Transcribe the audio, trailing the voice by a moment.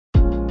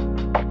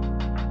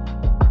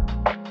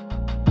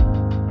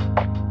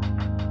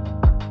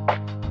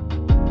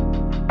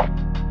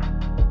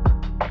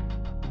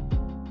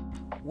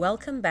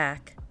Welcome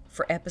back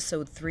for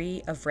episode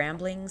 3 of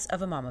Ramblings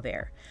of a Mama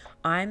Bear.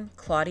 I'm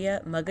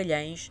Claudia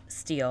Magalhães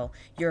Steele,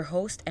 your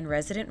host and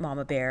resident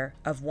mama bear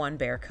of One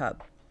Bear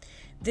Cub.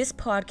 This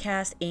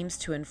podcast aims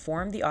to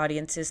inform the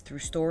audiences through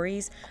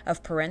stories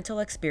of parental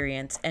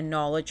experience and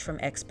knowledge from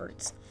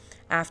experts.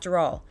 After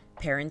all,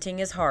 parenting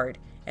is hard,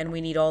 and we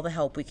need all the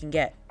help we can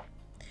get.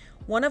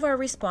 One of our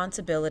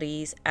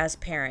responsibilities as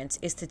parents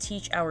is to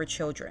teach our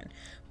children,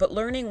 but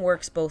learning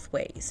works both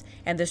ways,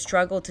 and the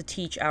struggle to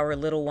teach our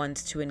little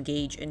ones to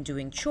engage in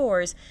doing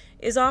chores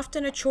is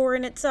often a chore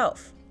in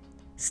itself.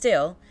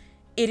 Still,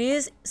 it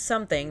is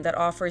something that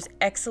offers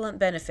excellent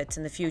benefits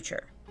in the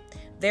future.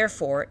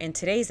 Therefore, in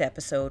today's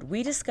episode,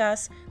 we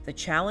discuss the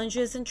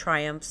challenges and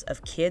triumphs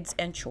of kids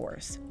and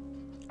chores.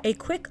 A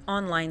quick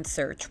online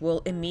search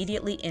will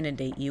immediately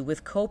inundate you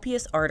with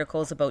copious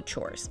articles about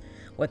chores,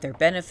 what their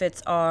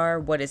benefits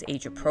are, what is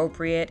age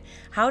appropriate,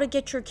 how to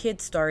get your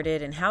kids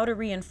started, and how to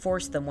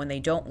reinforce them when they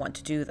don't want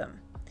to do them.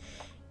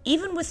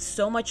 Even with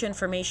so much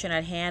information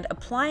at hand,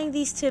 applying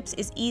these tips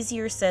is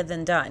easier said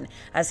than done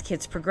as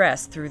kids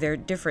progress through their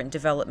different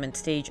development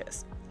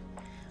stages.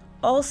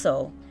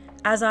 Also,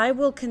 as I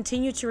will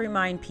continue to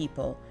remind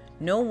people,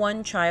 no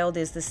one child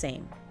is the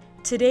same.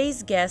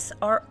 Today's guests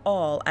are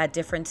all at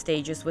different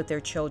stages with their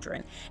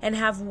children and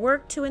have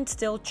worked to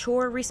instill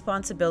chore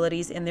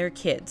responsibilities in their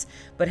kids,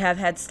 but have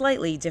had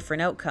slightly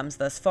different outcomes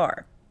thus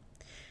far.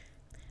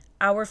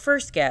 Our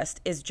first guest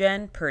is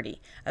Jen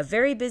Purdy, a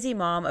very busy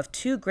mom of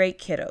 2 great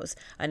kiddos,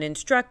 an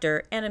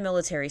instructor, and a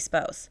military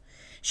spouse.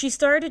 She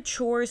started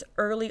chores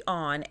early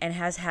on and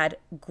has had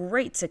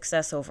great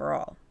success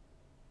overall.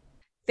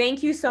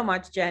 Thank you so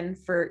much, Jen,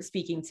 for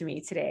speaking to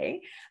me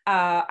today.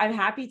 I'm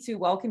happy to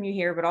welcome you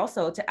here, but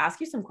also to ask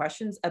you some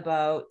questions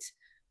about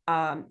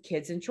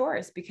kids and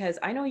chores, because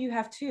I know you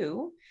have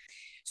 2.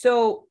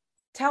 So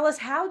tell us,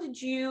 how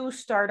did you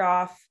start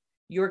off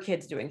your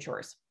kids doing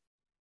chores?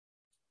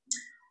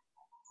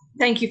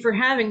 Thank you for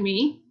having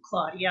me,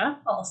 Claudia,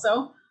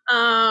 also.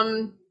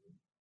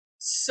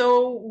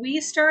 So we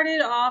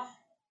started off,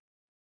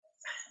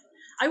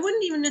 I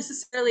wouldn't even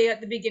necessarily at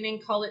the beginning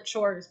call it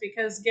chores,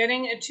 because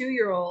getting a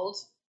 2-year-old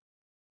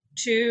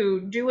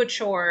to do a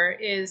chore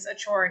is a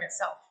chore in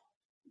itself,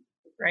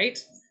 right?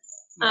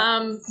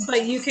 Yeah.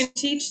 But you can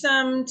teach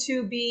them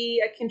to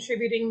be a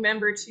contributing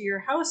member to your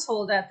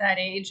household at that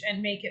age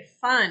and make it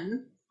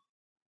fun.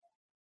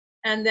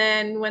 And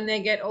then when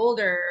they get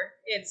older,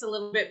 it's a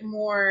little bit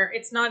more,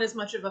 it's not as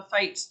much of a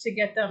fight to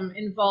get them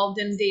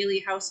involved in daily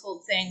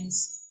household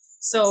things.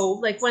 So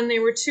like when they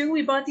were 2,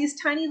 we bought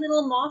these tiny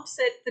little mops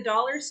at the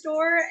dollar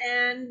store,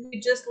 and we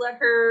just let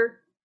her,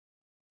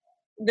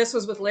 this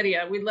was with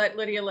Lydia, we let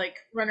Lydia like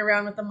run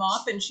around with the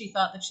mop, and she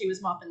thought that she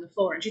was mopping the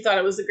floor, and she thought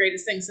it was the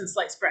greatest thing since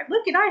sliced bread.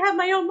 Look, I have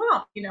my own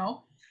mop, you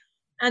know?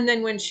 And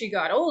then when she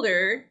got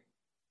older,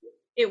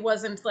 it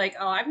wasn't like,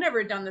 oh, I've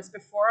never done this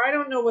before, I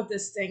don't know what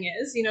this thing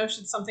is, you know,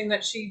 it's something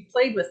that she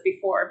played with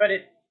before, but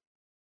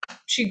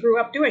she grew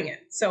up doing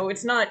it. So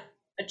it's not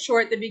a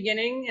chore at the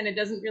beginning, and it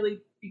doesn't really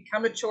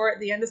become a chore at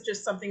the end. It's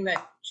just something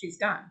that she's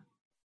done,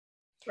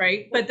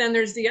 right? But then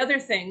there's the other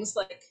things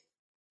like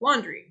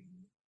laundry.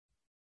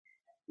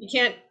 You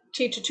can't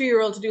teach a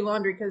 2-year-old to do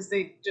laundry because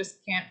they just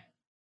can't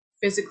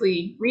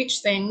physically reach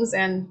things,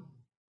 and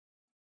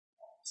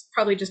it's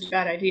probably just a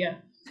bad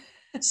idea.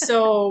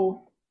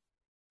 So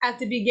at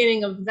the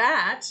beginning of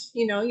that,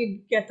 you know,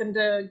 you get them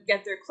to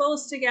get their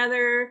clothes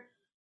together.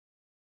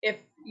 If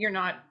you're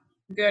not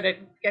good at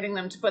getting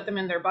them to put them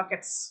in their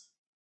buckets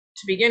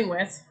to begin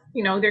with,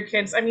 you know, their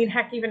kids, I mean,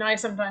 heck, even I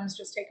sometimes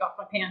just take off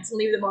my pants and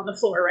leave them on the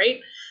floor, right?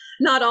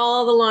 Not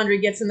all the laundry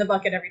gets in the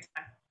bucket every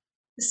time.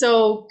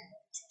 So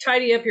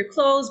tidy up your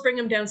clothes, bring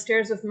them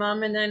downstairs with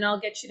mom, and then I'll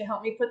get you to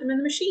help me put them in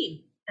the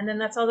machine. And then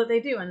that's all that they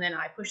do. And then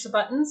I push the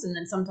buttons, and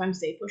then sometimes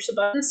they push the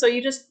buttons. So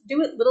you just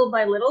do it little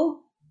by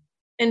little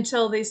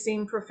until they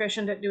seem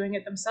proficient at doing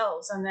it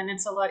themselves. And then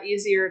it's a lot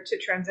easier to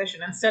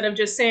transition, instead of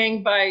just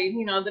saying by,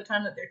 you know, the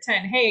time that they're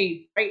 10,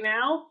 hey, right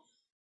now,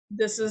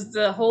 this is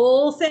the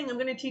whole thing, I'm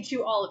going to teach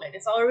you all of it.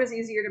 It's always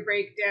easier to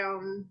break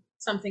down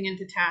something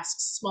into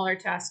tasks, smaller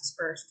tasks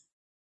first,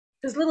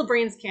 because little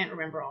brains can't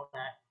remember all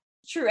that.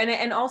 True.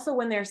 And also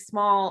when they're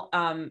small,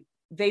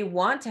 they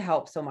want to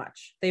help so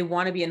much. They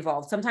want to be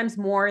involved, sometimes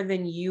more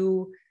than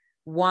you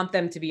want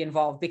them to be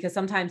involved, because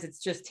sometimes it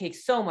just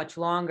takes so much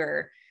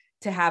longer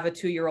to have a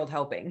 2-year-old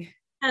helping.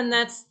 And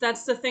that's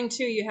the thing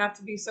too. You have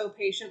to be so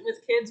patient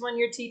with kids when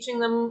you're teaching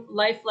them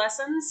life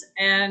lessons,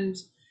 and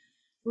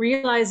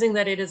realizing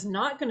that it is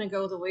not going to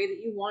go the way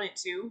that you want it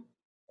to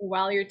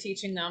while you're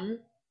teaching them.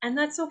 And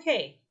that's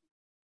okay.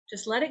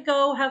 Just let it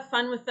go, have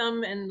fun with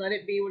them, and let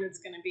it be what it's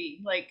going to be.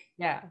 Like,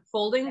 yeah,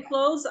 folding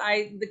clothes,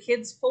 the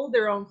kids fold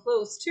their own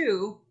clothes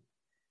too.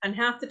 And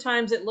half the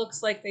times it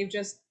looks like they've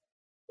just,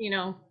 you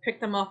know,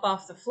 picked them up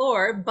off the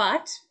floor,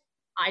 but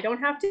I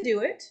don't have to do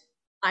it.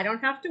 I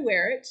don't have to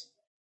wear it.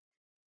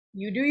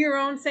 You do your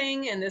own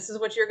thing, and this is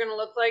what you're going to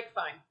look like.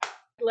 Fine.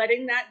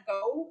 Letting that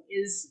go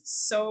is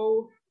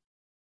so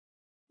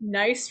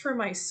nice for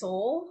my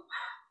soul.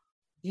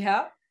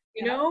 Yeah.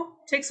 You know,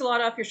 takes a lot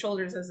off your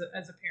shoulders as a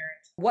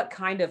parent. What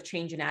kind of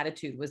change in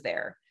attitude was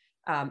there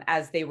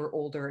as they were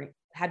older,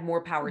 had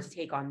more power to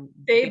take on?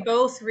 They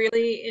both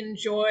really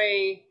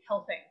enjoy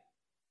helping,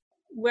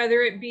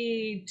 whether it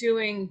be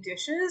doing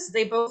dishes.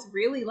 They both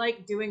really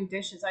like doing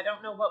dishes. I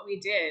don't know what we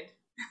did.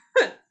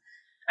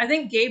 I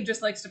think Gabe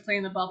just likes to play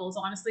in the bubbles,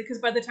 honestly, because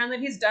by the time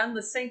that he's done,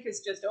 the sink is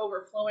just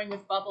overflowing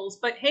with bubbles.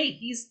 But hey,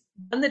 he's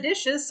done the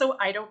dishes, so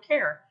I don't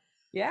care.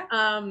 Yeah.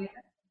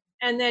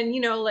 And then,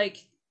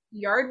 like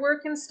yard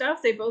work and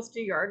stuff, they both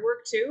do yard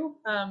work too.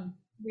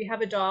 We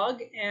have a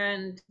dog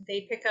and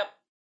they pick up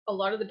a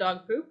lot of the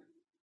dog poop.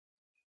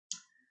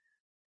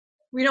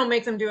 We don't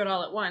make them do it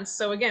all at once.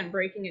 So again,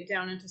 breaking it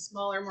down into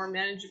smaller, more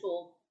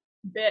manageable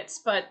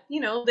bits, but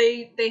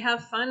they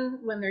have fun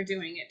when they're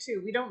doing it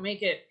too. We don't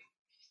make it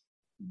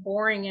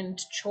boring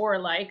and chore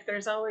like.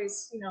 There's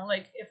always,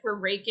 like if we're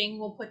raking,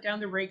 we'll put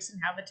down the rakes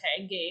and have a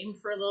tag game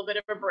for a little bit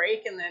of a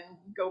break and then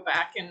go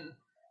back and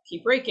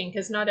keep raking,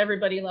 because not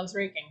everybody loves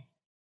raking.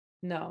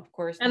 No, of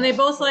course and not. They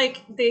both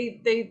like they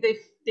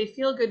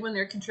feel good when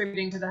they're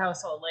contributing to the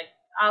household. Like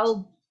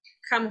I'll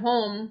come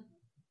home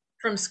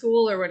from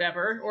school or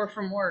whatever, or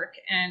from work,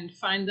 and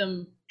find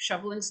them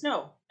shoveling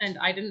snow, and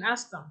I didn't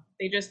ask them.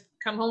 They just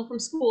come home from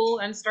school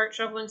and start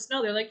shoveling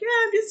snow. They're like, yeah,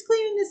 I'm just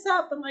cleaning this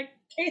up. I'm like,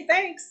 okay,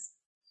 thanks.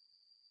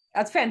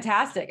 That's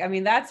fantastic. I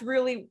mean, that's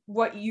really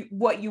what you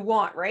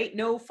want, right?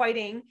 No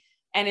fighting,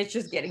 and it's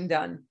just getting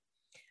done.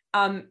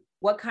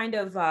 What kind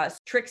of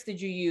tricks did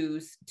you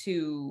use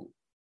to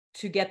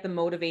get them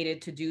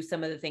motivated to do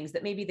some of the things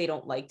that maybe they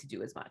don't like to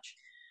do as much?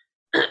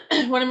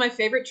 One of my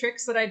favorite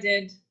tricks that I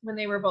did when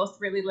they were both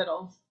really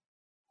little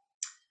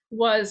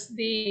was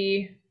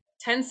the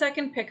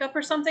 10-second pickup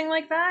or something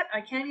like that.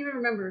 I can't even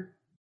remember.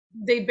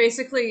 They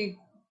basically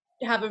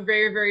have a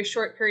very, very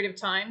short period of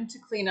time to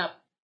clean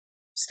up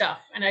stuff,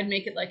 and I'd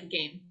make it like a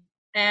game.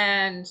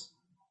 And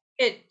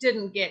it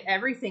didn't get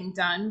everything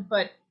done,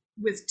 but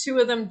with two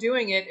of them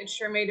doing it, it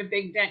sure made a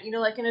big dent.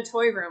 Like in a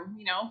toy room,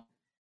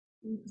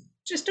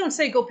 just don't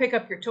say go pick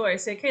up your toy.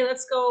 Say, okay,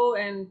 let's go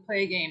and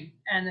play a game,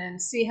 and then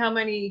see how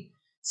many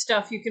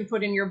stuff you can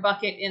put in your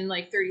bucket in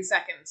like 30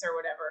 seconds or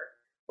whatever.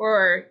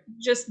 Or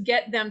just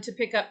get them to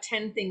pick up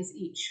 10 things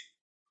each.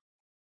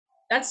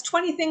 That's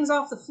 20 things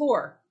off the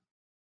floor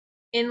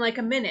in like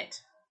a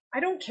minute. I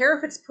don't care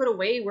if it's put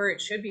away where it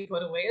should be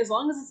put away, as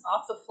long as it's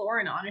off the floor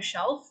and on a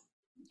shelf.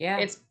 Yeah,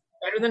 it's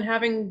better than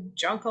having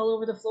junk all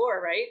over the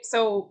floor, right?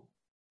 So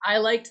I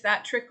liked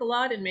that trick a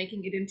lot, and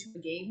making it into a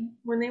game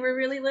when they were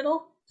really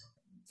little.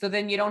 So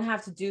then you don't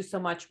have to do so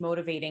much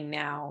motivating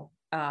now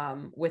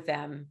with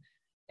them,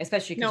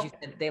 especially because you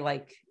said they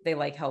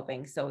like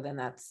helping. So then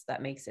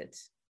that makes it,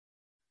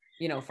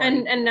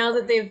 fun. And now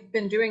that they've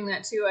been doing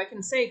that too, I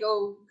can say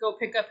go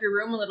pick up your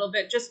room a little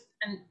bit.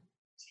 And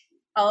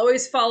I'll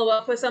always follow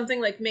up with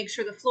something like make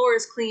sure the floor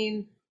is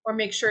clean, or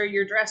make sure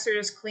your dresser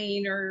is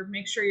clean, or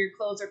make sure your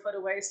clothes are put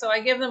away. So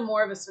I give them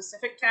more of a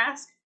specific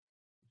task.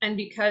 And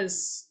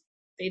because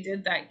they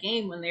did that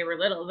game when they were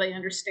little, they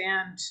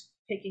understand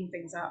picking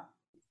things up.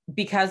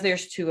 Because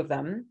there's two of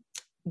them,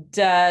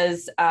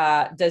 does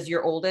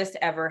your oldest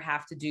ever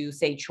have to do,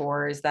 say,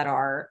 chores that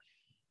are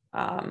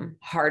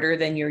harder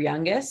than your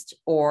youngest,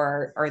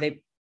 or are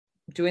they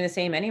doing the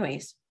same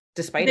anyways,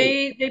 despite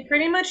it? They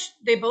pretty much,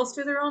 they both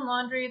do their own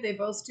laundry. They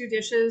both do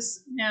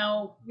dishes.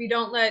 Now, we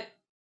don't let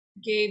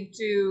Gabe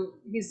do,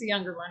 he's the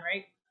younger one,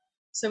 right?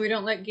 So we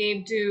don't let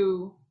Gabe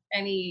do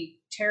any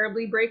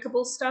terribly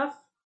breakable stuff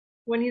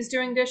when he's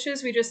doing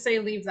dishes. We just say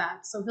leave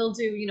that. So he'll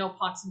do,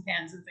 pots and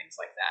pans and things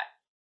like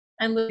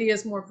that. And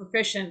Lydia's more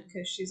proficient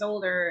because she's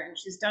older and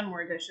she's done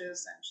more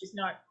dishes, and she's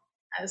not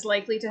as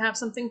likely to have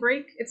something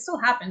break. It still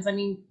happens. I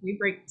mean, we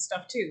break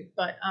stuff too,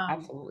 but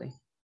absolutely.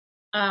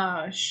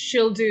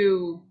 She'll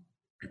do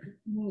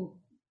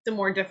the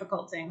more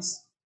difficult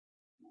things.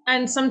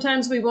 And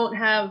sometimes we won't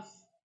have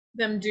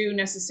them do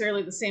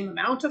necessarily the same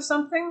amount of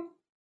something,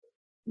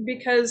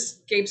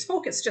 because Gabe's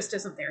focus just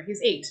isn't there.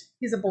 He's 8.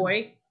 He's a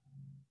boy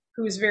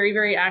who's very,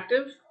 very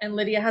active, and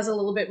Lydia has a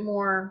little bit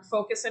more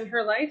focus in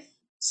her life.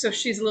 So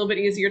she's a little bit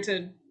easier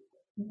to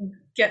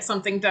get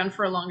something done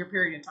for a longer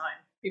period of time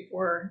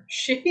before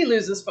she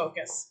loses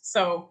focus.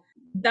 So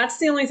that's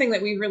the only thing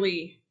that we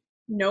really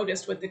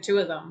noticed with the two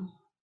of them.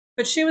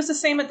 But she was the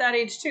same at that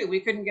age too. We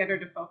couldn't get her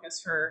to focus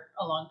for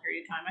a long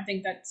period of time. I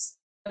think that's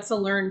a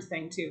learned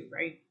thing too,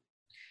 right?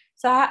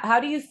 So how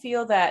do you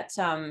feel that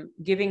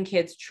giving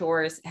kids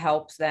chores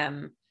helps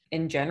them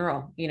in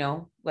general,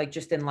 like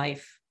just in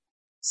life?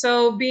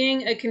 So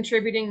being a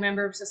contributing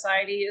member of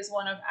society is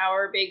one of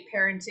our big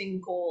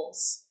parenting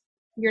goals.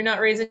 You're not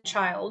raising a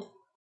child,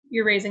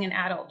 you're raising an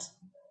adult.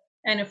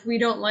 And if we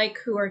don't like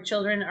who our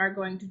children are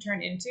going to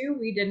turn into,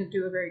 we didn't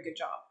do a very good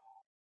job.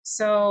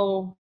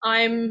 So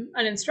I'm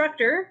an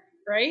instructor,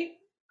 right?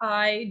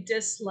 I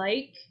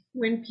dislike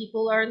when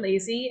people are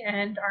lazy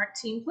and aren't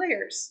team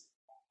players.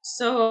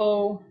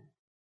 So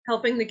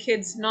helping the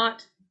kids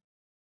not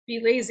be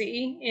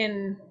lazy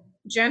in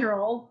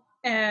general,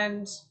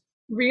 and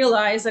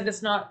realize that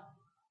it's not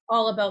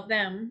all about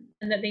them,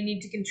 and that they need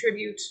to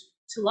contribute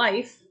to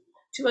life,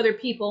 to other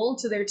people,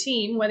 to their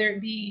team, whether it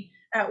be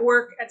at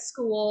work, at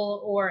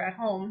school, or at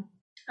home.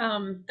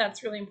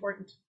 That's really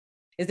important.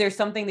 Is there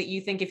something that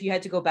you think if you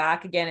had to go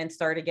back again and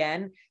start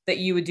again that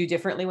you would do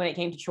differently when it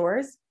came to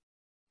chores?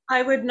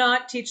 I would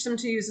not teach them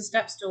to use a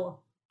step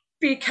stool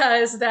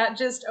because that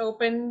just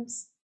opened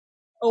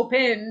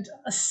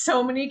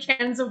so many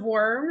cans of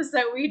worms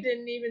that we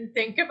didn't even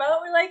think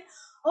about. We're like,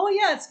 oh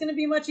yeah, it's going to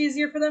be much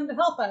easier for them to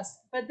help us.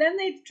 But then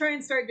they try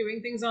and start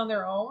doing things on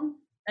their own,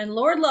 and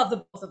Lord love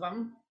the both of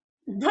them.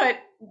 But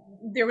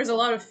there was a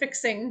lot of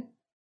fixing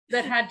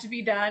that had to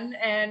be done,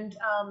 and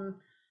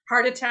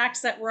heart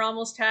attacks that were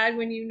almost had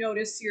when you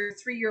notice your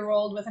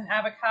 3-year-old with an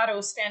avocado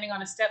standing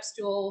on a step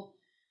stool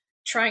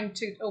trying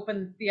to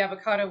open the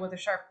avocado with a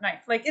sharp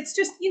knife. Like, it's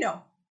just,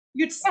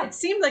 it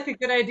seemed like a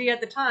good idea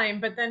at the time,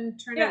 but then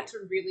turned out to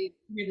really,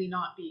 really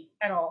not be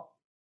at all.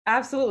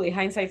 Absolutely.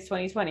 Hindsight's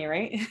 2020,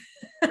 right?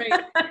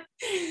 Right.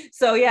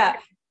 So yeah,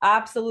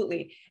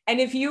 absolutely. And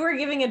if you were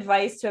giving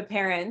advice to a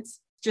parent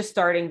just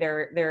starting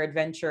their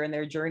adventure and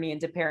their journey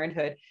into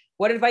parenthood,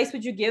 what advice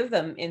would you give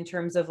them in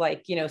terms of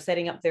like,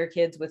 setting up their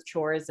kids with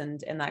chores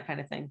and that kind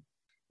of thing?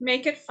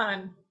 Make it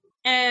fun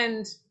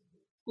and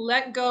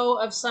let go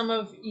of some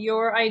of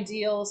your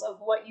ideals of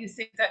what you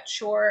think that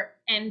chore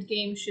end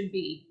game should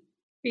be,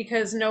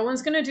 because no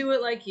one's going to do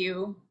it like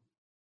you.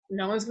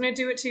 No one's going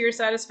to do it to your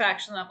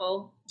satisfaction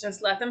level.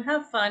 Just let them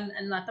have fun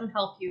and let them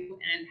help you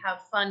and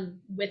have fun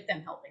with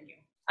them helping you.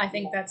 I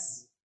think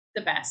that's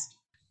the best.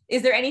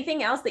 Is there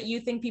anything else that you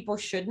think people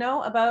should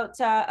know about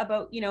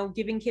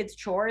giving kids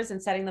chores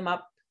and setting them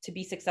up to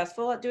be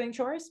successful at doing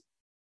chores?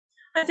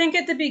 I think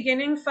at the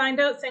beginning, find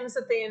out things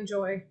that they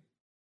enjoy,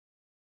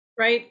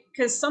 right?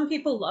 Because some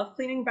people love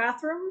cleaning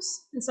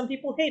bathrooms and some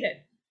people hate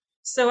it.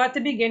 So at the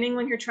beginning,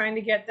 when you're trying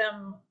to get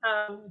them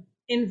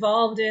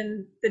involved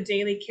in the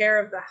daily care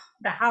of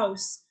the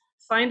house,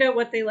 find out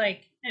what they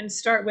like and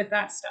start with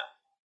that stuff.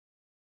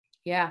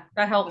 Yeah.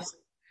 That helps.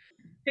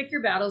 Pick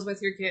your battles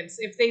with your kids.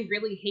 If they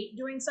really hate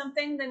doing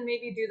something, then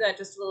maybe do that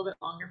just a little bit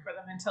longer for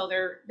them until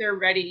they're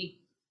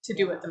ready to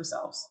do it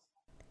themselves.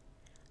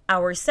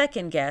 Our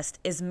second guest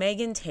is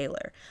Meghan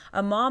Taylor,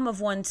 a mom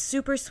of one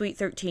super sweet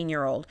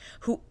 13-year-old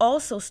who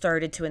also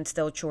started to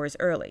instill chores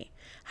early.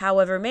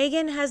 However,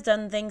 Meghan has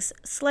done things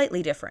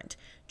slightly different,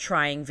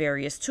 trying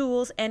various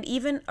tools and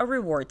even a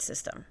reward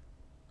system.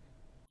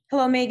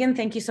 Hello, Meghan.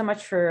 Thank you so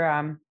much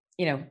for,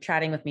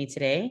 chatting with me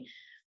today.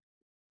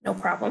 No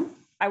problem.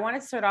 I want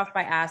to start off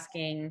by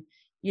asking,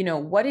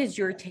 what is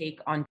your take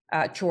on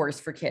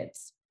chores for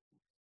kids?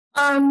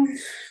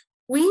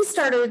 We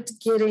started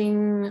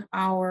getting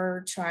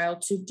our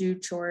child to do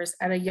chores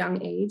at a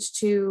young age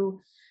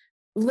to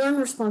learn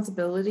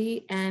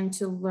responsibility and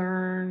to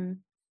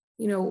learn,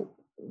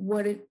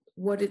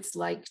 what it's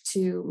like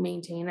to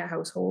maintain a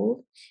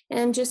household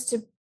and just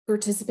to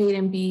participate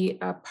and be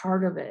a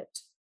part of it,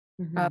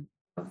 of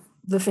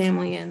the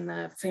family and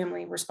the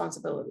family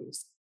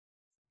responsibilities.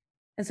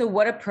 And so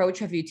what approach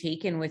have you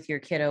taken with your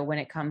kiddo when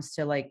it comes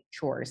to like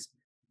chores?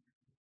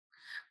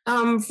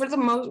 For the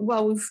most,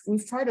 well,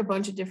 we've tried a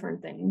bunch of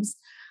different things.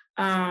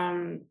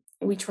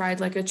 We tried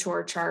like a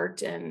chore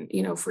chart, and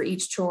for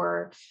each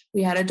chore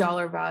we had a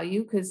dollar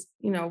value, because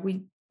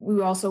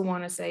we also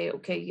want to say,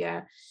 okay,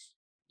 yeah,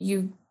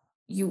 you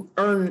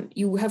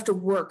have to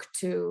work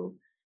to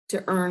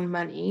earn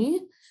money.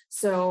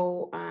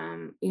 So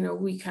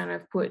we kind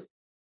of put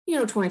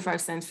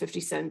 25 cents, 50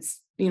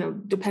 cents,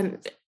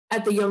 depend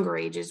at the younger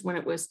ages, when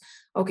it was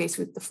okay,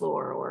 sweep the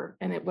floor,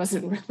 and it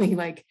wasn't really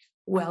like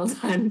well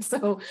done.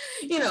 So,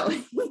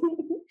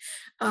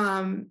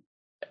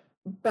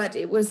 but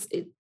it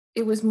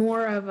was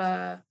more of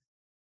a,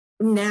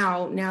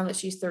 now that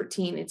she's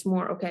 13, it's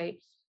more, okay,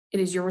 it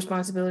is your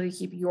responsibility to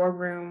keep your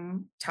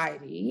room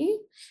tidy.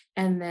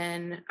 And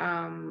then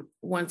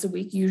once a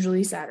week,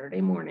 usually Saturday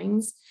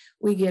mornings,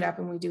 we get up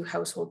and we do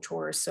household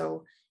chores.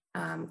 So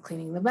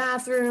cleaning the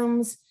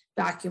bathrooms,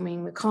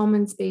 vacuuming the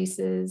common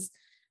spaces,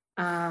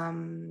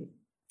 cleaning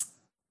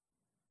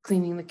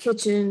the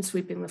kitchen,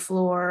 sweeping the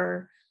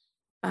floor,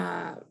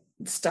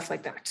 stuff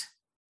like that.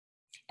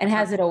 And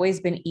has it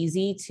always been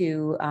easy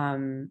to,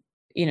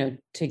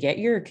 to get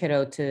your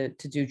kiddo to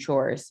do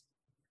chores?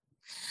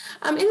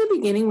 In the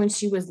beginning, when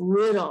she was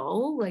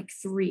little, like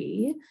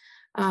 3,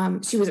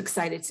 she was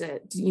excited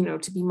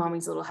to be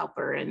mommy's little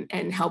helper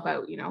and help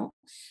out,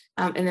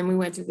 and then we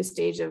went through the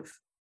stage of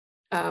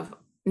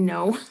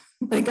no,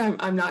 like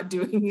I'm not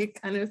doing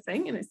it kind of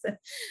thing. And I said,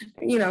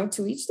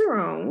 to each their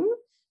own,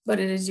 but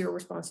it is your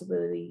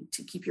responsibility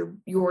to keep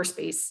your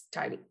space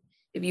tidy.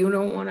 If you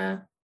don't want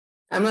to,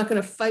 I'm not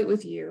going to fight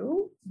with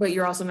you, but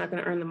you're also not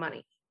going to earn the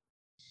money.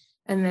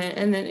 And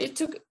then it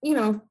took,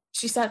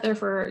 she sat there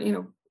for,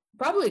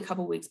 probably a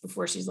couple of weeks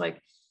before she's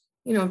like,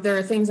 there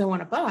are things I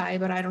want to buy,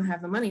 but I don't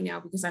have the money now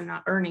because I'm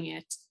not earning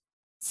it.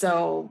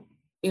 So,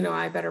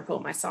 I better pull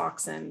up my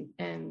socks and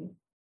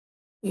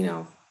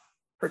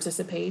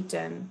participate.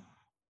 And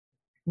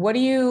what do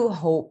you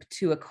hope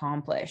to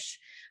accomplish,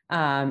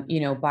 by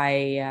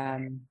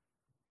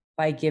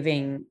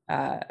giving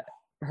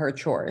her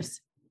chores?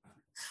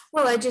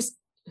 Well, I just,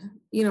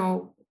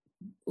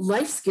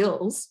 life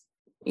skills,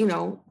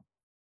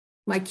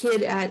 My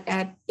kid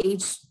at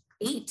age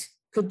 8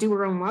 could do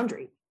her own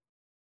laundry.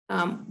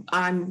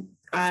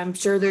 I'm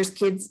sure there's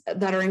kids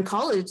that are in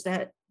college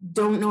that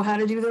don't know how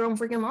to do their own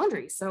freaking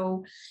laundry.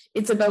 So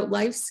it's about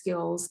life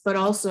skills, but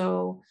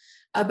also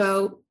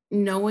about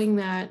knowing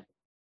that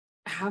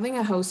having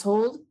a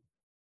household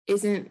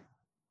isn't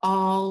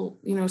all,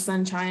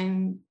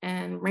 sunshine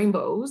and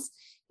rainbows.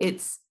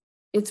 It's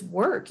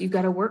work. You've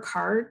got to work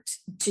hard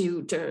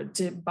to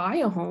buy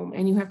a home,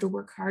 and you have to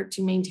work hard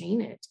to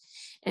maintain it.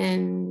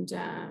 And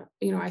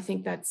I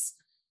think that's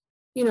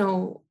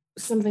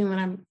something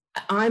that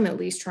I'm at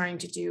least trying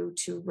to do,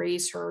 to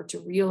raise her to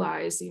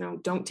realize,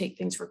 don't take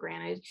things for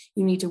granted.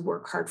 You need to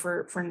work hard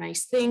for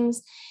nice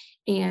things.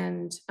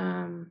 And,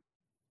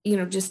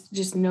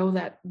 just know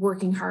that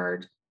working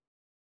hard,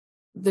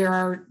 there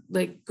are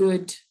like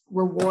good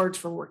rewards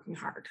for working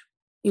hard.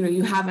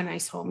 You have a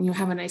nice home, you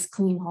have a nice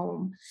clean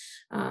home,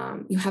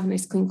 you have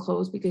nice clean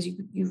clothes because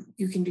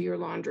you can do your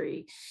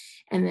laundry.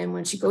 And then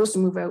when she goes to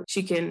move out,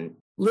 she can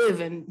live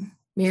and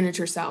manage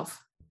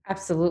herself.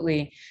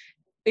 Absolutely.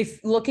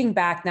 If looking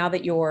back now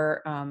that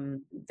your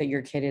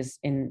kid is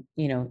in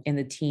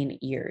the teen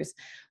years,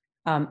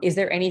 is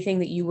there anything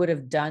that you would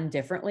have done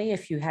differently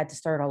if you had to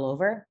start all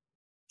over?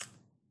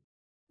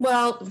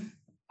 Well,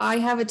 I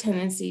have a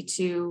tendency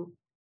to,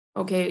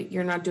 okay,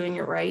 you're not doing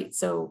it right,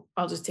 so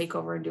I'll just take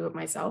over and do it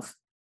myself.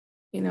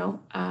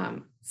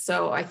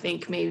 So I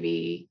think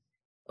maybe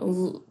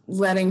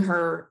letting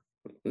her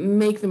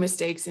make the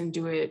mistakes and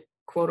do it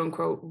quote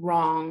unquote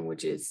wrong,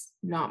 which is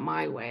not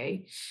my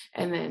way,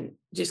 and then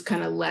just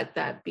kind of let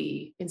that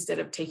be instead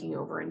of taking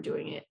over and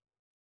doing it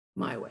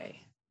my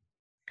way.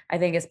 I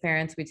think as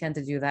parents, we tend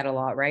to do that a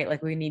lot, right?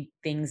 Like we need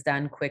things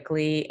done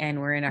quickly and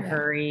we're in a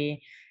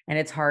hurry, and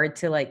it's hard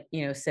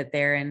to sit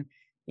there and,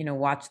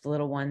 watch the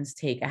little ones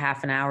take a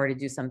half an hour to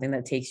do something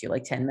that takes you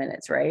like 10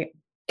 minutes, right?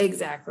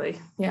 Exactly.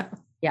 Yeah.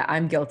 Yeah.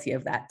 I'm guilty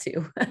of that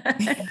too.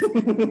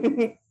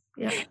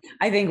 Yeah.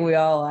 I think we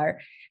all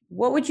are.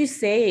 What would you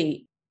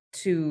say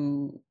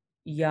to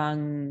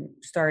young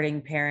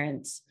starting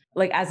parents,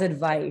 like as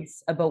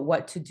advice about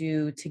what to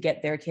do to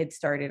get their kids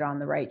started on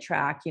the right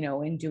track,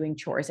 in doing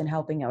chores and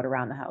helping out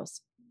around the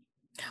house?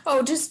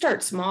 Oh, just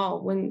start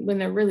small when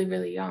they're really,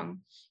 really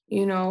young.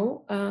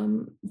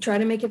 Try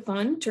to make it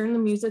fun, turn the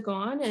music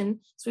on and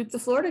sweep the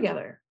floor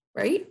together,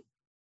 right?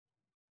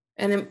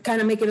 And then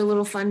kind of make it a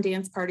little fun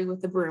dance party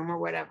with the broom or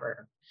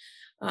whatever.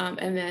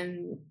 And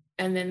then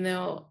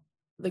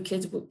the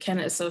kids can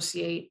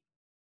associate,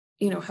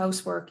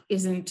 housework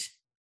isn't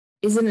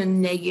a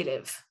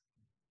negative.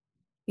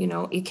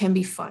 It can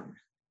be fun.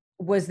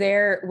 Was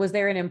there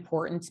an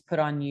importance put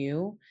on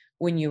you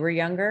when you were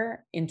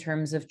younger in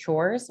terms of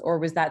chores, or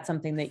was that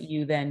something that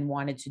you then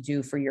wanted to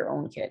do for your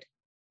own kid?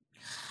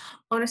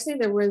 Honestly,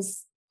 there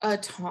was a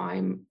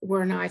time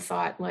when I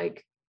thought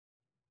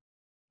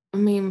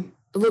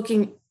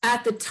looking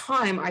at the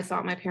time, I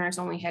thought my parents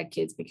only had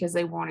kids because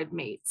they wanted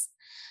mates.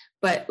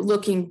 But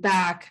looking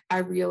back, I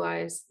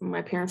realized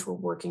my parents were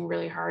working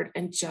really hard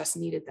and just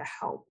needed the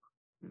help.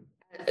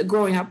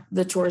 Growing up,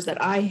 the chores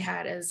that I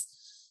had as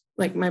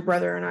like my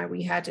brother and I,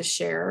 we had to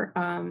share.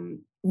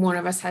 One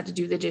of us had to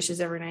do the dishes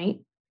every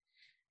night,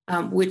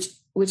 which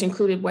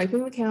included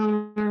wiping the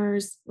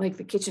counters. Like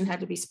the kitchen had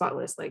to be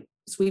spotless, like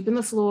sweeping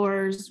the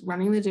floors,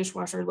 running the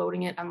dishwasher,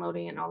 loading it,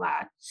 unloading it, and all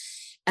that.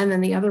 And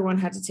then the other one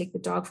had to take the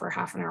dog for a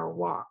half an hour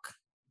walk.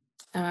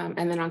 And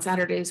then on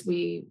Saturdays,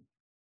 he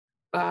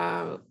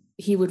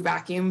would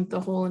vacuum the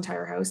whole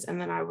entire house,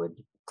 and then I would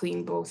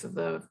clean both of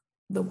the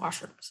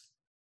washrooms.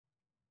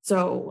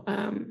 So,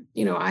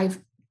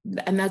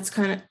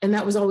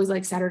 that was always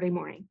like Saturday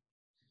morning.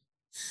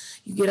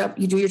 You get up,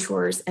 you do your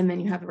chores, and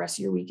then you have the rest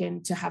of your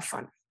weekend to have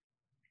fun.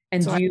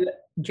 And do you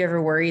ever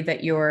worry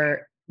that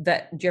your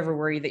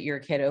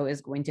kiddo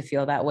is going to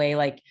feel that way?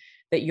 Like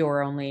that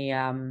you're only,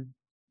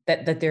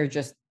 that they're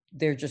just,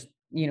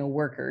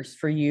 workers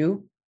for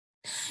you?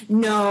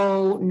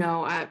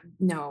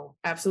 No,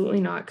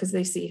 absolutely not. Cause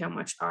they see how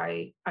much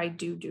I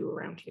do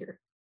around here,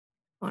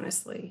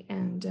 honestly.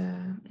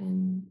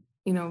 And,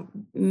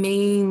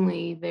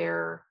 mainly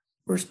their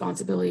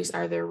responsibilities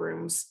are their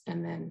rooms.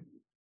 And then,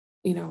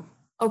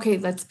 okay,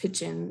 let's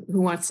pitch in.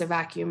 Who wants to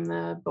vacuum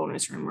the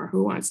bonus room, or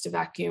who wants to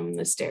vacuum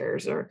the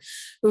stairs, or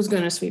who's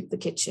going to sweep the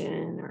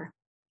kitchen, or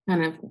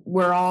kind of,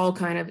 we're all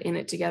kind of in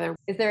it together.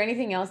 Is there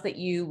anything else that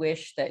you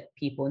wish that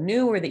people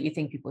knew, or that you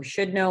think people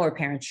should know, or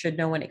parents should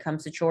know when it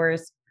comes to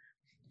chores?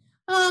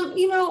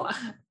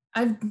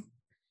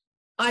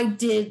 I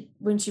did,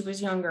 when she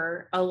was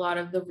younger, a lot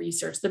of the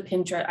research, the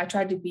Pinterest. I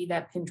tried to be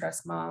that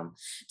Pinterest mom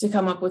to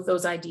come up with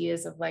those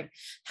ideas of like,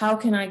 how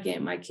can I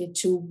get my kid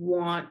to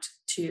want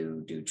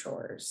to do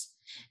chores,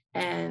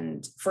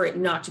 and for it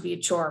not to be a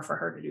chore for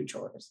her to do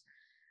chores.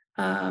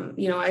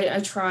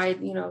 I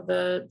tried,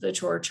 the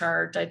chore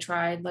chart. I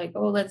tried like,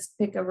 oh, let's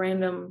pick a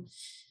random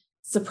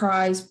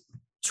surprise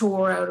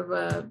chore out of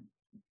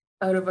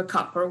a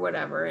cup or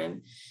whatever.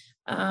 And,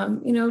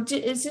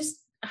 it's just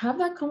have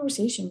that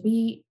conversation,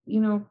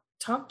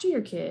 talk to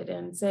your kid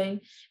and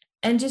say,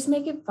 and just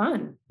make it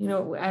fun,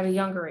 at a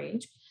younger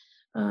age.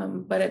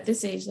 But at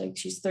this age, like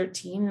she's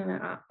 13,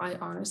 and I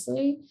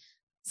honestly,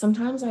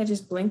 sometimes I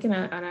just blink and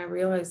I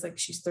realize like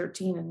she's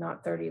 13 and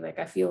not 30. Like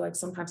I feel like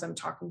sometimes I'm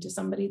talking to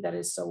somebody that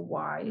is so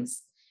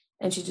wise,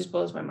 and she just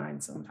blows my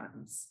mind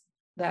sometimes.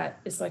 That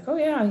it's like, oh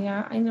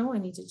yeah, I know I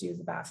need to do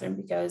the bathroom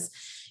because,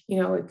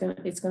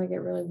 it's gonna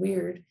get really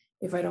weird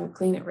if I don't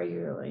clean it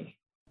regularly.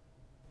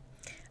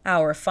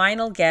 Our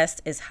final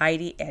guest is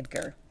Heidi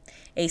Edgar,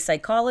 a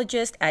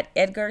psychologist at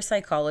Edgar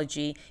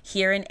Psychology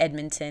here in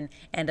Edmonton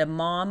and a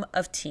mom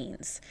of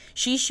teens.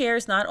 She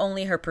shares not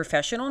only her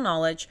professional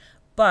knowledge,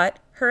 but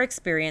her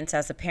experience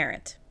as a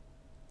parent.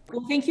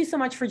 Well, thank you so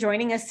much for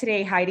joining us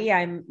today, Heidi.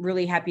 I'm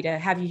really happy to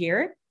have you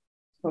here.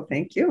 Well,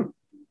 thank you.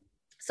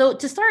 So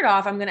to start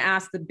off, I'm going to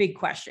ask the big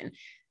question.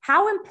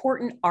 How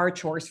important are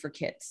chores for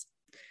kids?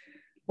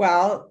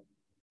 Well,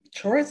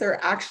 chores are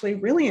actually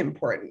really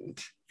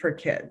important for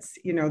kids.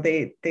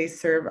 They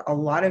serve a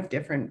lot of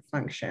different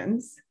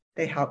functions.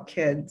 They help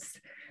kids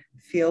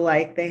feel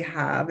like they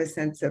have a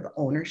sense of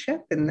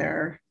ownership in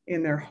their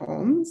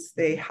homes.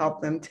 They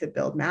help them to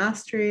build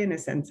mastery and a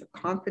sense of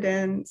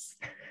confidence,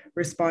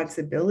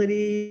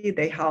 responsibility.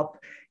 They help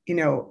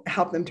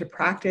them to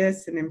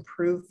practice and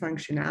improve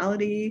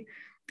functionality.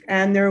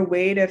 And they're a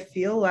way to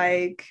feel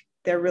like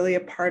they're really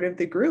a part of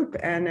the group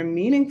and a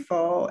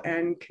meaningful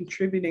and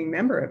contributing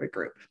member of a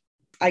group.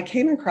 I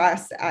came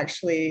across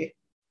actually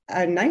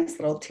a nice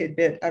little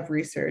tidbit of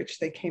research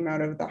that came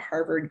out of the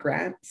Harvard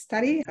grant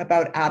study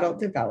about adult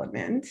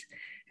development.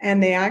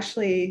 And they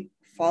actually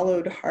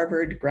followed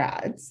Harvard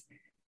grads.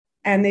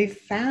 And they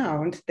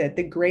found that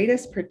the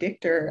greatest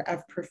predictor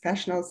of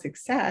professional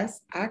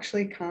success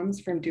actually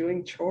comes from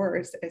doing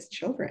chores as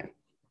children.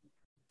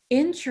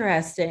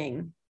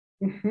 Interesting.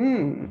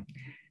 Mm-hmm.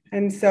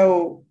 And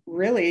so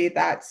really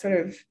that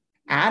sort of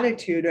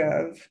attitude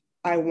of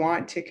I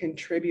want to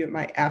contribute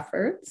my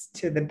efforts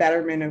to the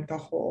betterment of the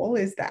whole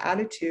is the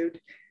attitude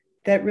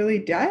that really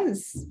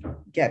does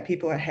get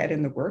people ahead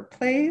in the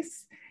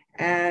workplace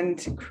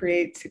and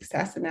create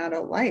success in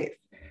adult life.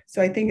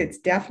 So I think it's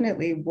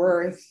definitely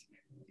worth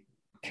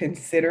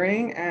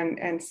considering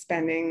and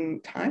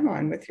spending time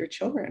on with your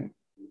children.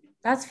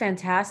 That's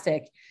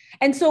fantastic.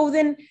 And so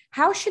then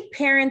how should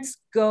parents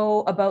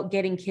go about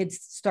getting kids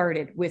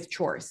started with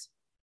chores?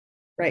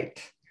 Right.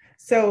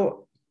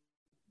 So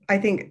I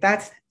think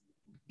that's,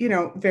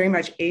 very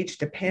much age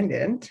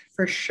dependent.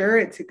 For sure,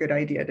 it's a good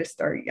idea to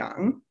start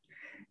young.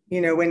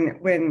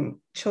 When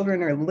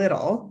children are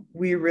little,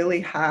 we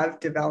really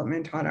have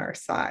development on our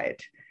side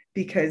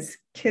because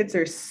kids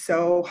are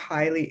so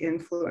highly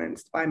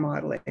influenced by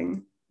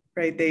modeling,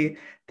 right?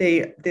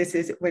 This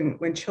is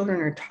when children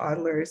are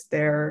toddlers,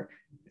 they're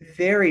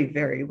very,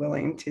 very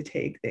willing to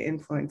take the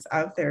influence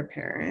of their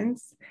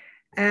parents.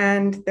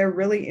 And they're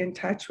really in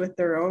touch with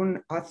their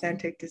own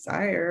authentic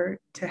desire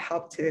to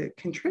help to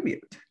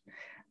contribute.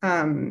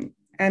 And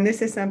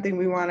this is something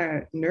we want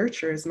to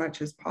nurture as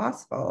much as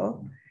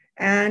possible.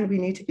 And we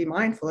need to be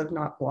mindful of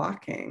not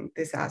blocking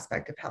this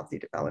aspect of healthy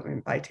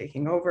development by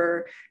taking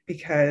over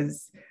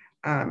because,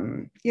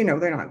 they're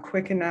not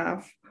quick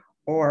enough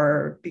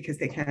or because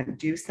they can't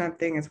do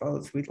something as well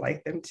as we'd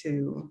like them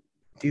to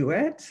do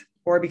it,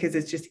 or because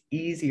it's just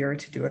easier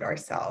to do it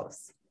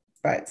ourselves.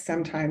 But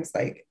sometimes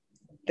they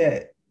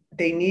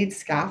need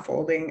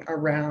scaffolding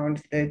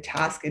around the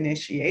task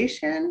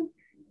initiation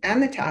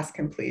and the task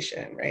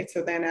completion, right?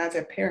 So then as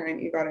a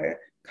parent, you got to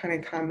kind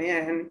of come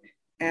in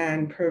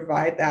and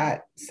provide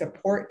that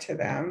support to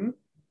them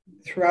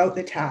throughout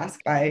the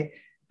task by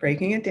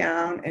breaking it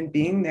down and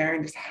being there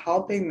and just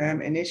helping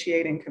them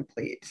initiate and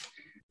complete.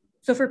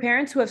 So for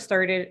parents who have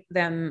started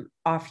them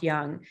off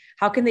young,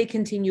 how can they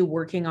continue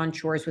working on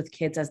chores with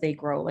kids as they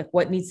grow? Like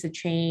what needs to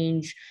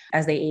change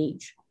as they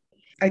age?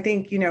 I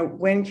think,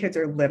 when kids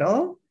are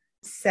little,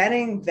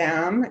 setting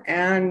them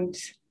and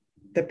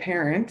the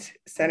parent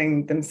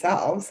setting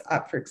themselves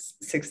up for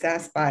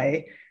success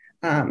by,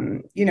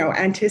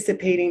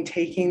 anticipating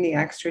taking the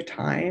extra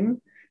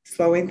time,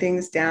 slowing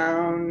things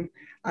down,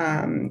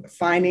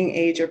 finding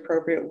age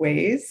appropriate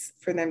ways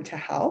for them to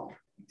help.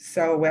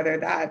 So whether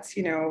that's,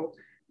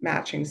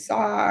 matching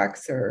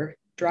socks or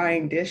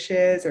drying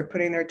dishes or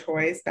putting their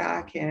toys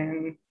back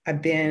in a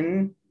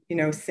bin,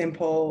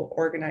 simple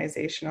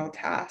organizational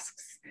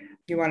tasks.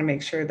 You want to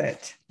make sure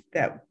that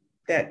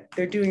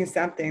they're doing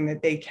something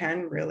that they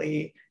can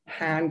really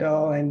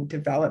handle and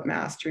develop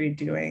mastery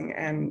doing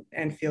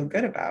and feel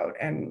good about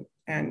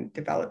and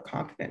develop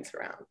confidence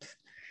around.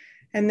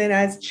 And then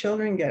as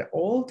children get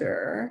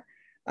older,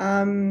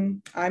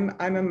 I'm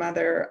a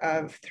mother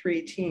of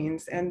 3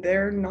 teens, and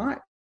they're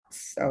not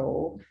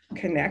so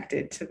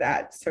connected to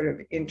that sort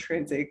of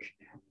intrinsic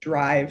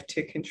drive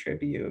to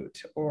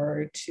contribute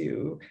or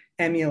to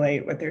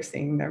emulate what they're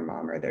seeing their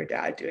mom or their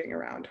dad doing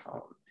around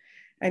home.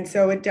 And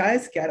so it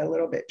does get a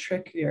little bit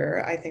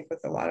trickier, I think,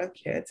 with a lot of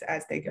kids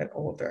as they get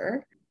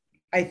older.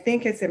 I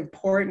think it's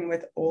important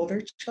with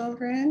older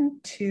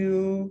children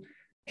to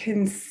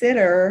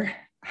consider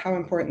how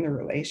important the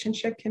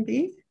relationship can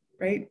be,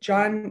 right?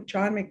 John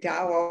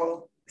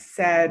McDowell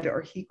said,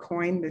 or he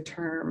coined the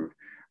term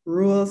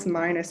rules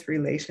minus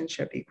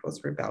relationship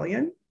equals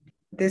rebellion.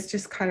 This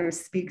just kind of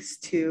speaks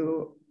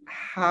to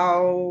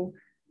how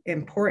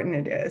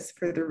important it is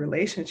for the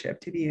relationship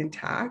to be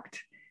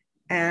intact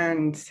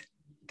and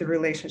the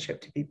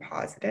relationship to be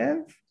positive,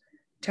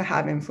 to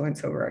have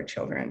influence over our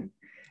children.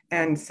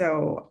 And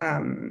so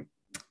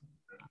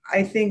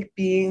I think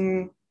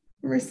being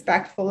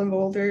respectful of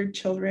older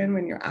children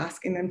when you're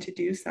asking them to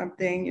do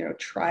something,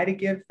 try to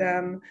give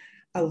them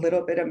a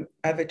little bit of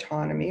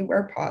autonomy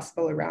where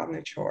possible around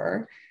the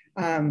chore.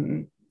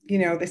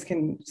 This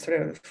can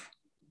sort of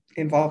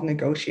involve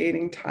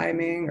negotiating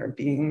timing or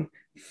being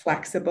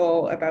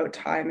flexible about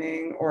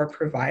timing or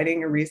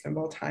providing a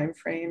reasonable time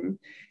frame,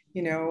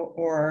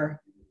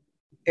 or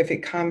if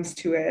it comes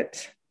to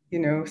it,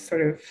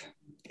 sort of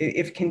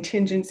if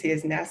contingency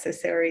is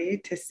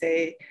necessary, to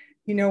say,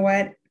 you know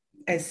what,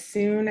 as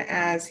soon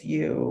as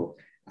you,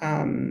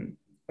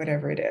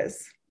 whatever it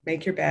is,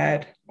 make your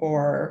bed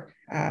or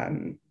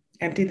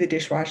empty the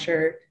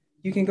dishwasher,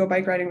 you can go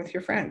bike riding with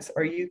your friends,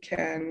 or you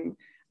can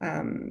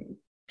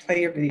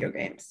play your video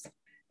games.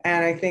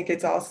 And I think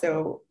it's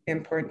also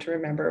important to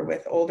remember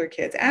with older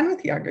kids and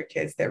with younger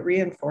kids that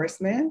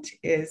reinforcement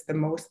is the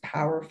most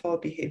powerful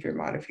behavior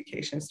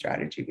modification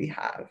strategy we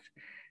have.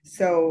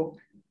 So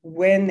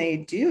when they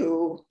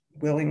do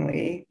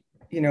willingly,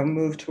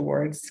 move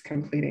towards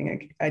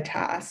completing a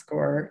task,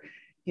 or,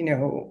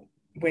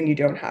 when you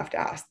don't have to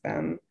ask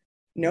them,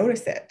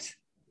 notice it,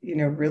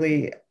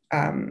 really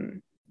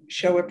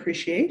show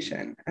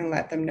appreciation and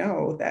let them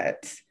know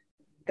that,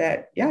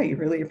 yeah, you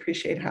really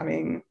appreciate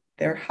having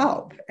their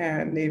help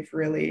and they've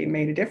really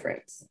made a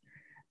difference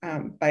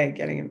by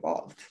getting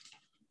involved.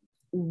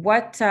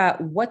 What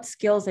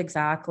skills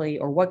exactly,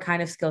 or what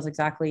kind of skills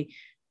exactly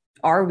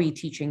are we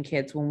teaching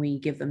kids when we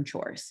give them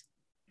chores?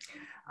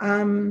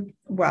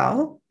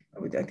 Well,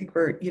 I think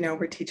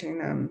we're teaching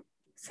them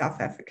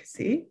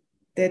self-efficacy,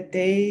 that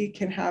they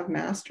can have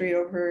mastery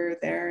over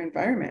their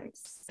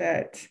environments,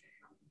 that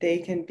they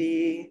can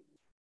be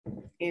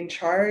in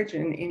charge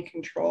and in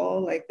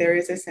control. Like, there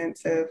is a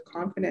sense of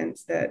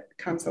confidence that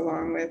comes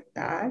along with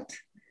that.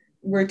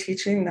 We're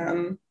teaching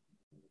them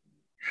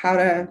how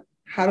to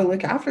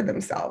look after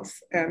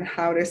themselves and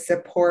how to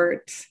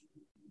support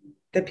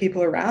the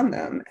people around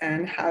them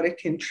and how to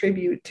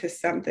contribute to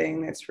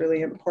something that's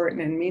really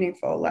important and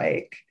meaningful,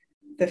 like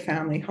the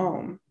family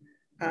home.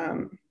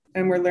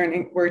 And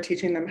we're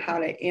teaching them how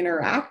to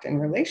interact in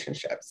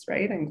relationships,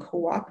 right? And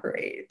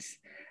cooperate.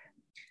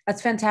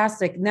 That's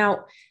fantastic.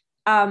 Now,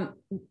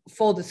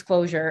 full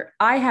disclosure,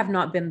 I have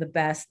not been the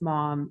best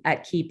mom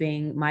at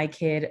keeping my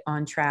kid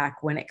on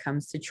track when it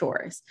comes to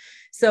chores.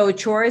 So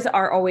chores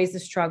are always a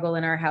struggle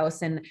in our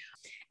house. And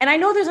I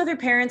know there's other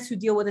parents who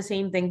deal with the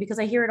same thing, because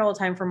I hear it all the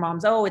time from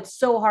moms. Oh, it's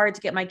so hard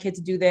to get my kid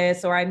to do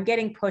this, or I'm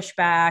getting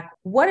pushback.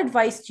 What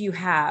advice do you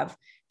have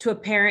to a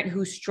parent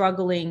who's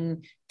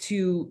struggling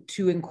to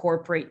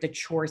incorporate the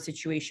chore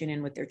situation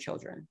in with their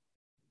children?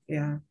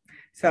 Yeah.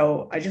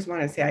 So I just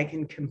want to say I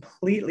can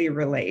completely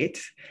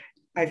relate.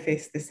 I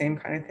face the same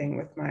kind of thing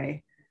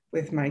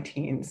with my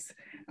teens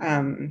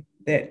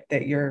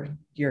that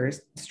you're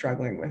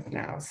struggling with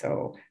now.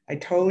 So I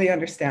totally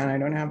understand. I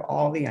don't have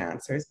all the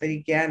answers, but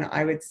again,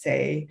 I would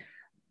say,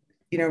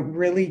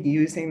 really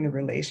using the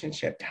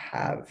relationship to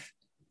have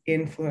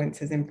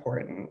influence is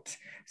important.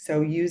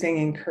 So using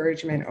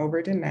encouragement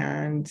over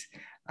demand.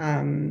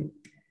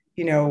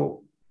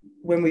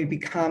 When we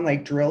become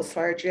like drill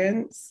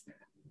sergeants,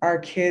 our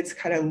kids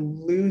kind of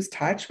lose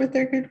touch with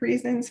their good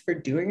reasons for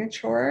doing a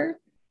chore,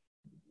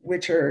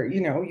 which are,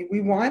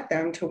 we want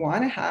them to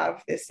want to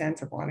have this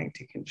sense of wanting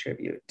to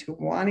contribute, to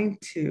wanting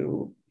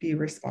to be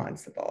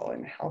responsible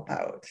and help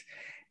out.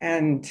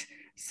 And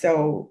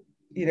so,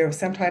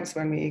 sometimes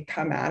when we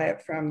come at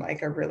it from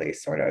like a really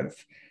sort of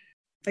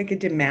like a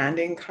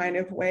demanding kind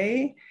of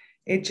way,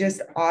 it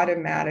just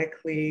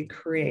automatically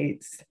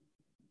creates,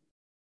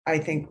 I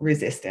think,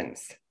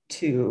 resistance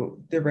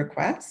to the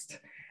request.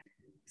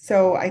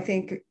 So I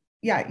think,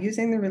 yeah,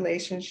 using the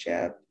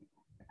relationship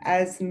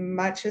as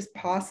much as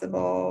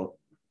possible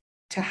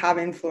to have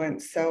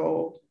influence.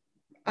 So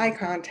eye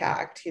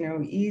contact,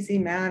 easy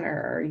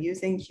manner,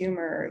 using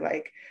humor,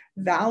 like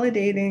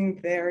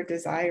validating their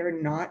desire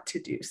not to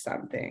do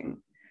something,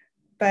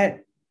 but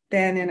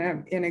then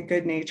in a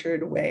good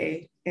natured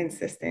way,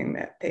 insisting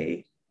that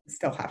they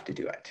still have to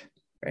do it,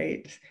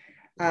 right?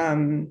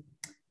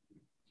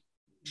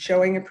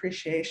 Showing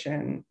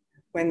appreciation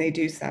when they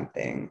do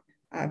something,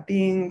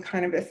 being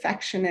kind of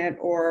affectionate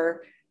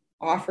or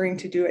offering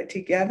to do it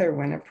together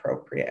when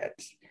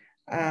appropriate,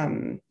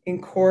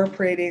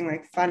 incorporating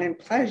like fun and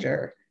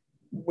pleasure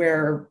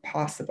where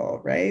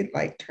possible, right?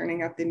 Like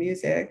turning up the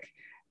music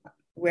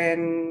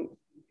when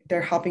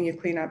they're helping you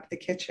clean up the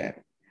kitchen,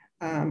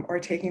 or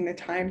taking the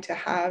time to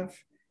have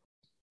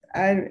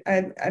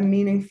a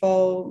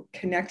meaningful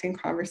connecting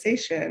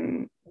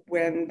conversation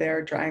when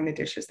they're drying the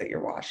dishes that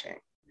you're washing.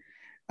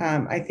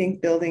 I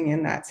think building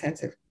in that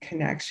sense of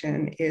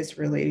connection is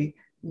really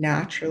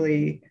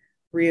naturally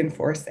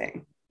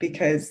reinforcing,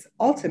 because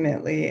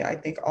ultimately, I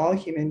think all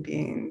human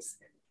beings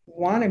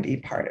want to be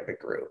part of a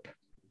group.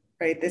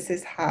 right? This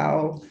is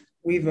how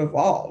we've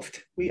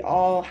evolved. We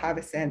all have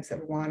a sense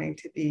of wanting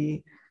to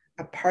be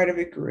a part of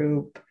a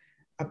group,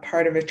 a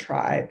part of a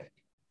tribe.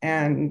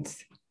 And,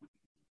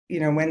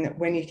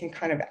 when you can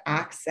kind of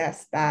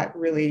access that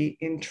really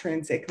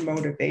intrinsic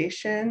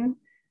motivation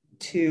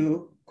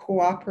to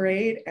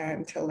cooperate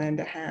and to lend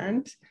a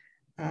hand,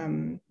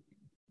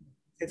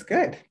 it's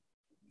good.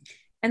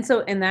 And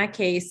so in that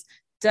case,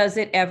 does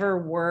it ever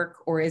work,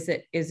 or is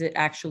it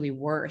actually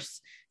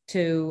worse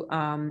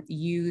to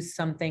use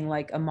something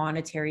like a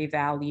monetary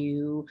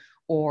value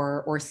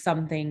or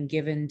something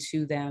given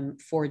to them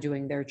for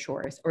doing their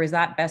chores? Or is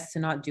that best to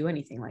not do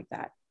anything like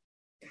that?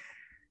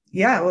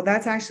 Yeah, well,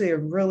 that's actually a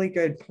really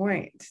good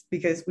point,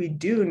 because we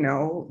do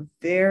know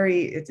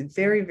it's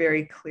very,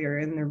 very clear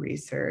in the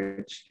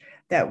research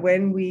that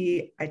when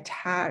we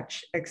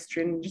attach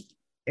extrinsic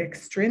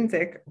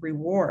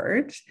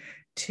reward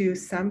to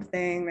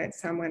something that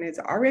someone is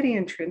already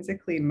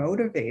intrinsically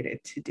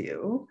motivated to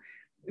do,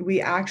 we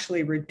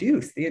actually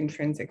reduce the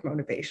intrinsic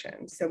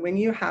motivation. So when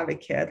you have a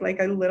kid, like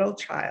a little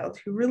child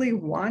who really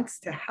wants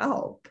to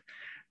help,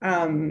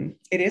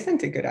 it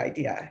isn't a good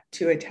idea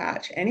to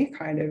attach any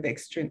kind of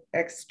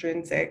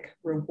extrinsic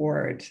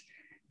reward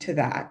to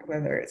that,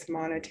 whether it's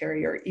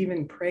monetary or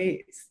even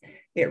praise.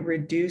 It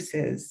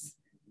reduces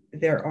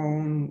their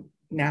own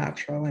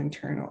natural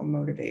internal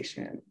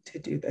motivation to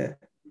do the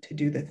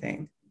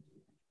thing.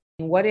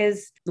 What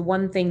is the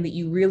one thing that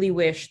you really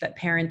wish that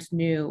parents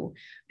knew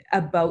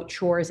about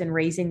chores and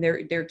raising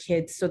their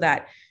kids so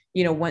that,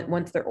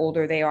 once they're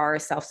older, they are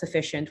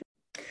self-sufficient?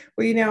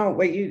 Well,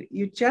 what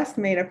you just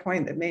made a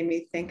point that made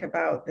me think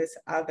about this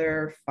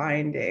other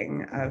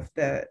finding of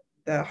the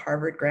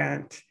Harvard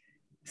Grant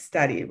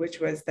study, which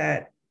was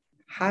that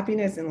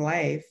happiness in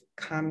life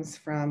comes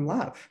from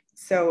love.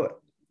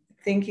 So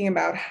thinking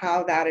about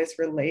how that is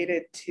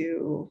related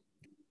to,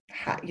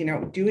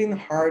 doing the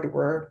hard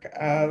work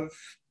of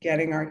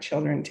getting our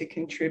children to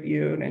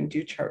contribute and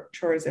do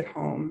chores at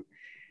home,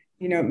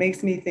 it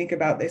makes me think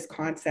about this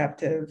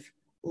concept of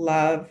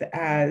love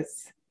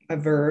as a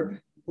verb.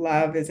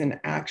 Love is an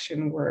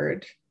action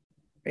word,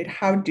 right?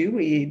 How do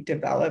we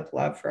develop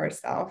love for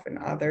ourselves and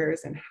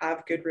others and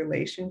have good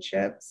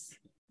relationships?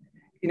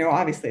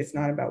 Obviously it's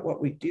not about what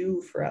we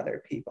do for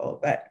other people,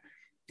 but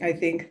I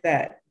think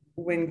that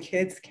when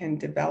kids can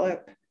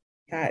develop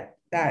that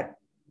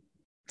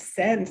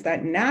sense,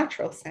 that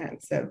natural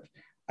sense of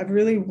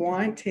really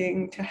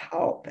wanting to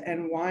help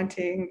and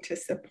wanting to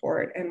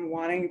support and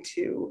wanting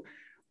to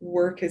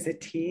work as a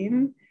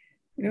team,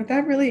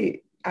 that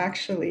really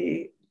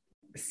actually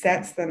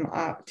sets them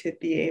up to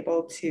be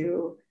able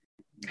to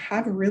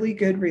have really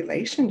good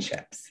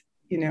relationships,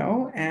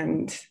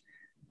 and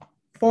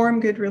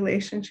form good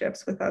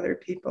relationships with other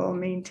people,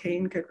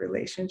 maintain good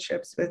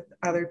relationships with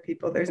other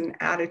people. There's an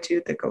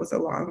attitude that goes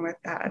along with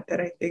that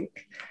I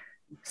think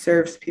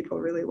serves people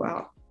really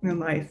well in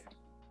life.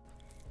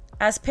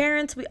 As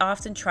parents, we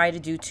often try to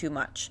do too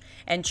much,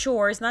 and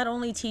chores not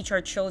only teach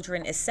our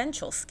children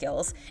essential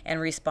skills and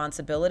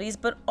responsibilities,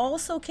 but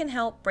also can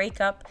help break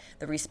up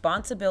the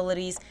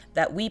responsibilities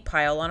that we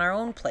pile on our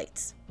own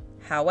plates.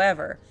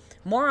 However,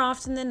 more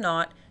often than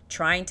not,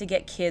 trying to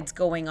get kids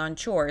going on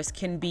chores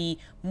can be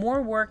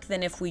more work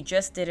than if we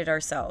just did it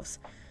ourselves.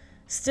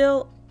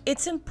 Still,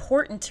 it's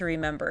important to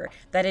remember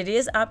that it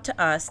is up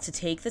to us to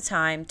take the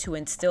time to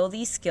instill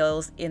these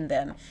skills in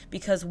them,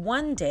 because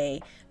one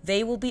day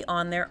they will be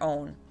on their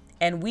own,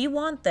 and we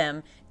want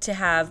them to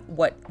have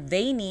what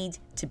they need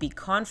to be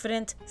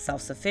confident,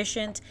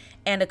 self-sufficient,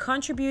 and a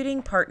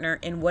contributing partner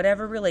in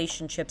whatever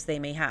relationships they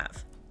may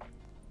have.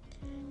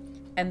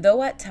 And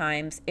though at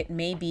times it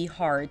may be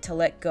hard to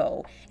let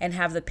go and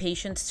have the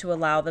patience to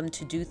allow them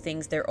to do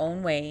things their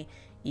own way,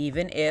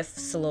 even if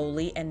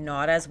slowly and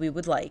not as we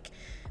would like,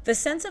 the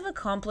sense of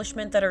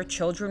accomplishment that our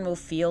children will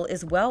feel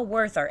is well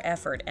worth our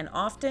effort and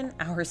often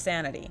our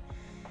sanity.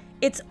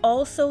 It's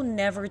also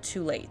never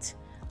too late.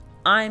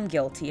 I'm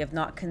guilty of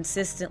not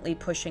consistently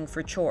pushing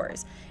for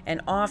chores and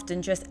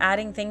often just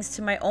adding things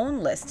to my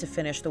own list to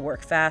finish the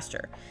work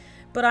faster.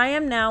 But I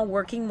am now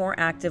working more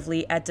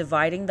actively at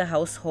dividing the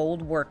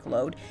household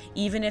workload,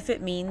 even if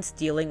it means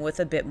dealing with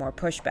a bit more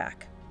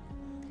pushback.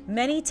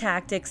 Many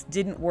tactics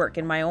didn't work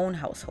in my own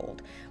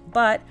household,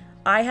 but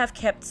I have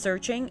kept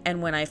searching,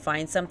 and when I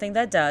find something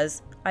that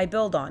does, I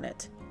build on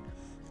it.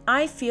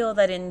 I feel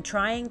that in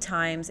trying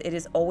times, it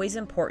is always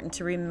important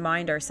to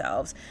remind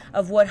ourselves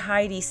of what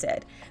Heidi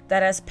said,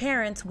 that as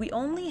parents, we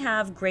only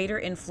have greater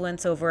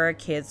influence over our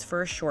kids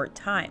for a short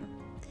time.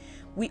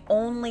 We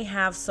only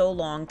have so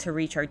long to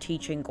reach our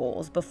teaching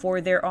goals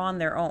before they're on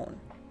their own.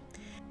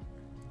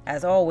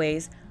 As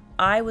always,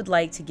 I would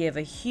like to give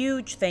a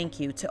huge thank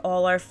you to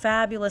all our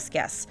fabulous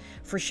guests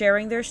for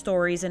sharing their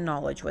stories and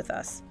knowledge with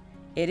us.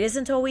 It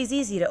isn't always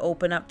easy to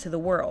open up to the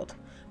world,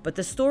 but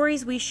the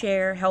stories we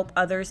share help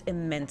others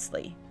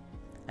immensely.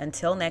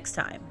 Until next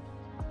time.